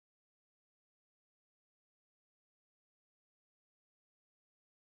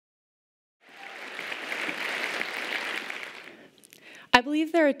I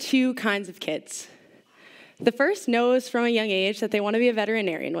believe there are two kinds of kids. The first knows from a young age that they want to be a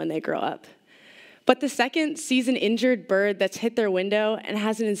veterinarian when they grow up. But the second sees an injured bird that's hit their window and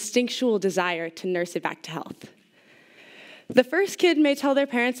has an instinctual desire to nurse it back to health. The first kid may tell their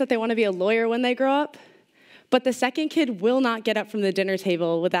parents that they want to be a lawyer when they grow up, but the second kid will not get up from the dinner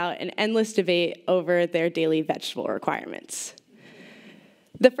table without an endless debate over their daily vegetable requirements.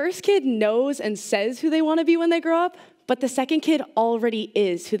 The first kid knows and says who they want to be when they grow up, but the second kid already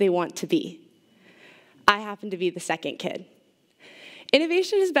is who they want to be. I happen to be the second kid.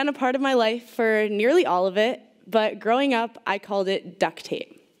 Innovation has been a part of my life for nearly all of it, but growing up, I called it duct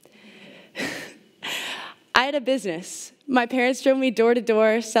tape. I had a business. My parents drove me door to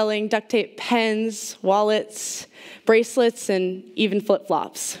door selling duct tape pens, wallets, bracelets, and even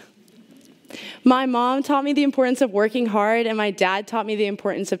flip-flops. My mom taught me the importance of working hard, and my dad taught me the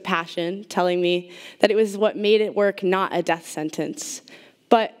importance of passion, telling me that it was what made it work, not a death sentence.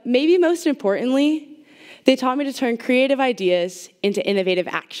 But maybe most importantly, they taught me to turn creative ideas into innovative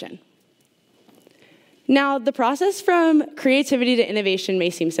action. Now, the process from creativity to innovation may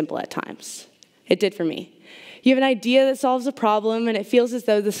seem simple at times. It did for me. You have an idea that solves a problem, and it feels as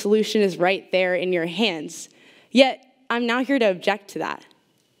though the solution is right there in your hands. Yet, I'm now here to object to that.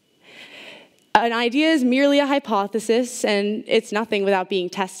 An idea is merely a hypothesis, and it's nothing without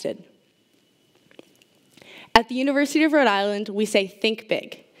being tested. At the University of Rhode Island, we say think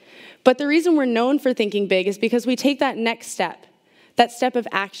big. But the reason we're known for thinking big is because we take that next step, that step of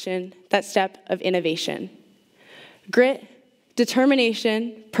action, that step of innovation. Grit,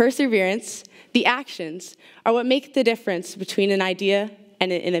 determination, perseverance, the actions are what make the difference between an idea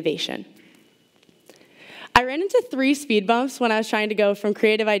and an innovation. I ran into 3 speed bumps when I was trying to go from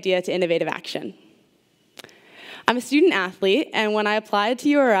creative idea to innovative action. I'm a student athlete, and when I applied to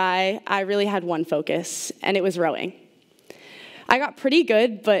URI, I really had one focus, and it was rowing. I got pretty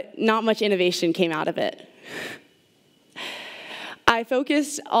good, but not much innovation came out of it. I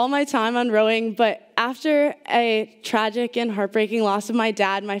focused all my time on rowing, but after a tragic and heartbreaking loss of my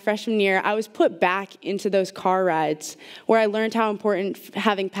dad my freshman year, I was put back into those car rides where I learned how important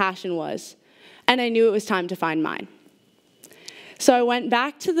having passion was, and I knew it was time to find mine. So I went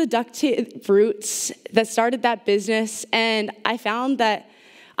back to the duct tape roots that started that business, and I found that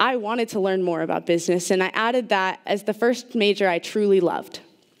I wanted to learn more about business, and I added that as the first major I truly loved.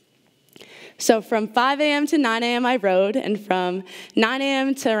 So from 5 a.m. to 9 a.m. I rode, and from 9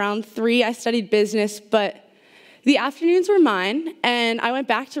 a.m. to around 3 I studied business, but the afternoons were mine, and I went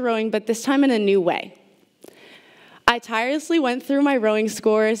back to rowing, but this time in a new way. I tirelessly went through my rowing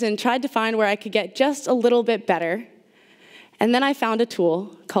scores and tried to find where I could get just a little bit better, and then I found a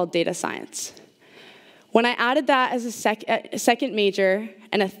tool called data science. When I added that as a second major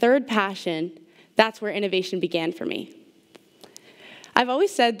and a third passion, that's where innovation began for me. I've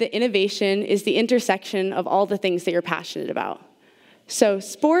always said that innovation is the intersection of all the things that you're passionate about. So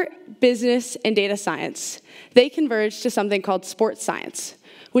sport, business, and data science, they converge to something called sports science,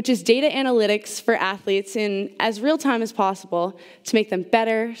 which is data analytics for athletes in as real time as possible to make them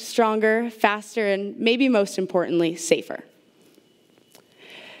better, stronger, faster, and maybe most importantly, safer.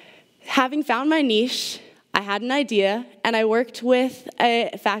 Having found my niche, I had an idea, and I worked with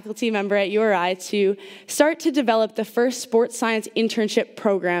a faculty member at URI to start to develop the first sports science internship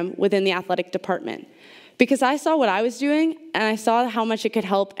program within the athletic department, because I saw what I was doing, and I saw how much it could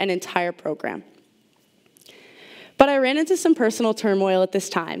help an entire program. But I ran into some personal turmoil at this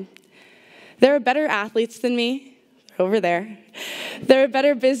time. There are better athletes than me, over there. There are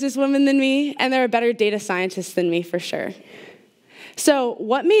better businesswomen than me, and there are better data scientists than me, for sure. So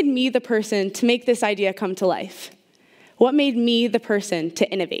what made me the person to make this idea come to life? What made me the person to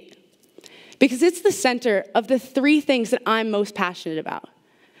innovate? Because it's the center of the 3 things that I'm most passionate about.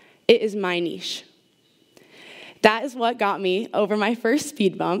 It is my niche. That is what got me over my first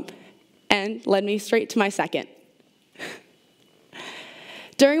speed bump and led me straight to my second.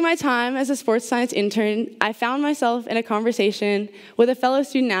 During my time as a sports science intern, I found myself in a conversation with a fellow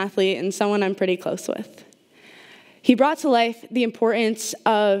student athlete and someone I'm pretty close with. He brought to life the importance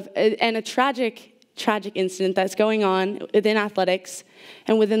of a tragic incident that's going on within athletics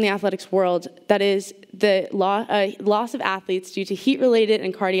and within the athletics world, that is the loss of athletes due to heat-related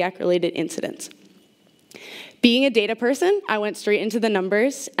and cardiac-related incidents. Being a data person, I went straight into the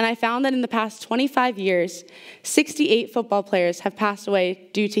numbers, and I found that in the past 25 years, 68 football players have passed away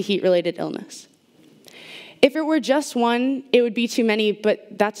due to heat-related illness. If it were just one, it would be too many,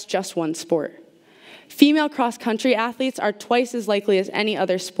 but that's just one sport. Female cross-country athletes are twice as likely as any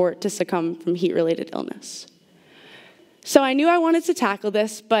other sport to succumb from heat-related illness. So I knew I wanted to tackle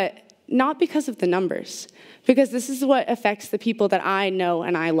this, but not because of the numbers, because this is what affects the people that I know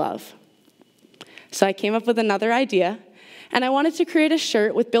and I love. So I came up with another idea, and I wanted to create a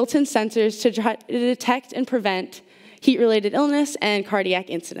shirt with built-in sensors to try to detect and prevent heat-related illness and cardiac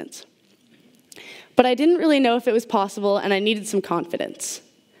incidents. But I didn't really know if it was possible, and I needed some confidence.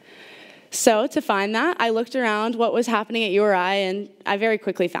 So to find that, I looked around what was happening at URI, and I very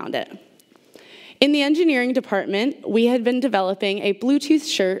quickly found it. In the engineering department, we had been developing a Bluetooth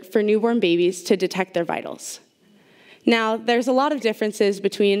shirt for newborn babies to detect their vitals. Now, there's a lot of differences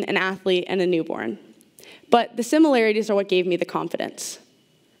between an athlete and a newborn, but the similarities are what gave me the confidence.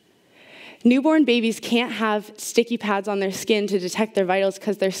 Newborn babies can't have sticky pads on their skin to detect their vitals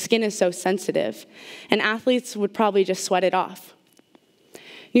because their skin is so sensitive, and athletes would probably just sweat it off.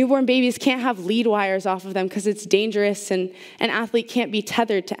 Newborn babies can't have lead wires off of them because it's dangerous, and an athlete can't be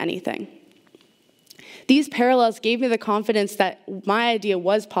tethered to anything. These parallels gave me the confidence that my idea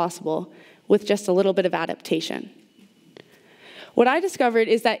was possible with just a little bit of adaptation. What I discovered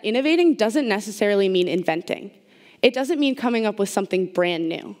is that innovating doesn't necessarily mean inventing. It doesn't mean coming up with something brand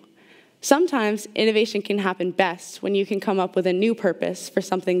new. Sometimes innovation can happen best when you can come up with a new purpose for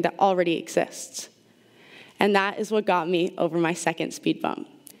something that already exists. And that is what got me over my second speed bump.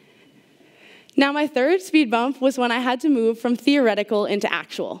 Now, my third speed bump was when I had to move from theoretical into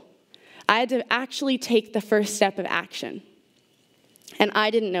actual. I had to actually take the first step of action, and I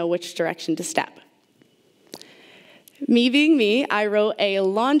didn't know which direction to step. Me being me, I wrote a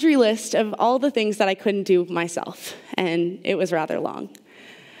laundry list of all the things that I couldn't do myself, and it was rather long.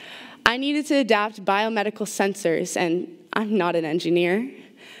 I needed to adapt biomedical sensors, and I'm not an engineer.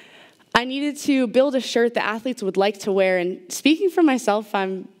 I needed to build a shirt that athletes would like to wear, and speaking for myself,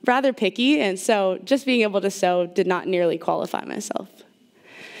 I'm rather picky, and so just being able to sew did not nearly qualify myself.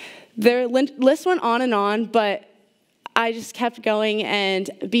 The list went on, but I just kept going and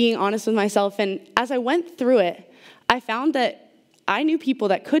being honest with myself, and as I went through it, I found that I knew people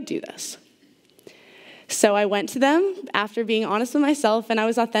that could do this. So I went to them after being honest with myself, and I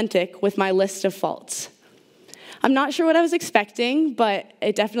was authentic with my list of faults. I'm not sure what I was expecting, but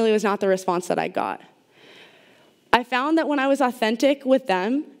it definitely was not the response that I got. I found that when I was authentic with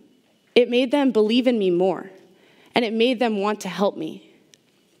them, it made them believe in me more, and it made them want to help me.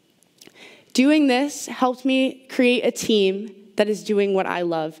 Doing this helped me create a team that is doing what I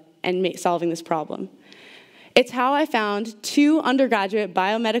love and solving this problem. It's how I found 2 undergraduate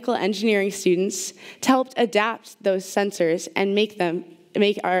biomedical engineering students to help adapt those sensors and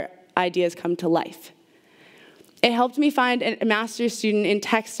make our ideas come to life. It helped me find a master's student in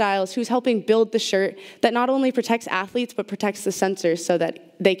textiles who's helping build the shirt that not only protects athletes, but protects the sensors so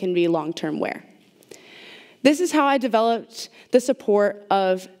that they can be long-term wear. This is how I developed the support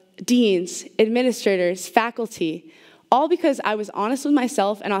of deans, administrators, faculty, all because I was honest with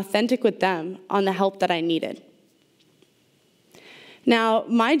myself and authentic with them on the help that I needed. Now,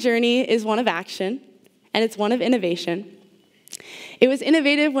 my journey is one of action, and it's one of innovation. It was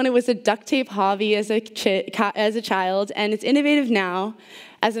innovative when it was a duct tape hobby as a child, and it's innovative now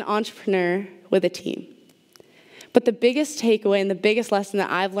as an entrepreneur with a team. But the biggest takeaway and the biggest lesson that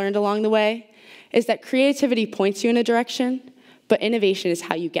I've learned along the way is that creativity points you in a direction, but innovation is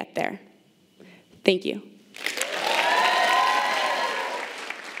how you get there. Thank you.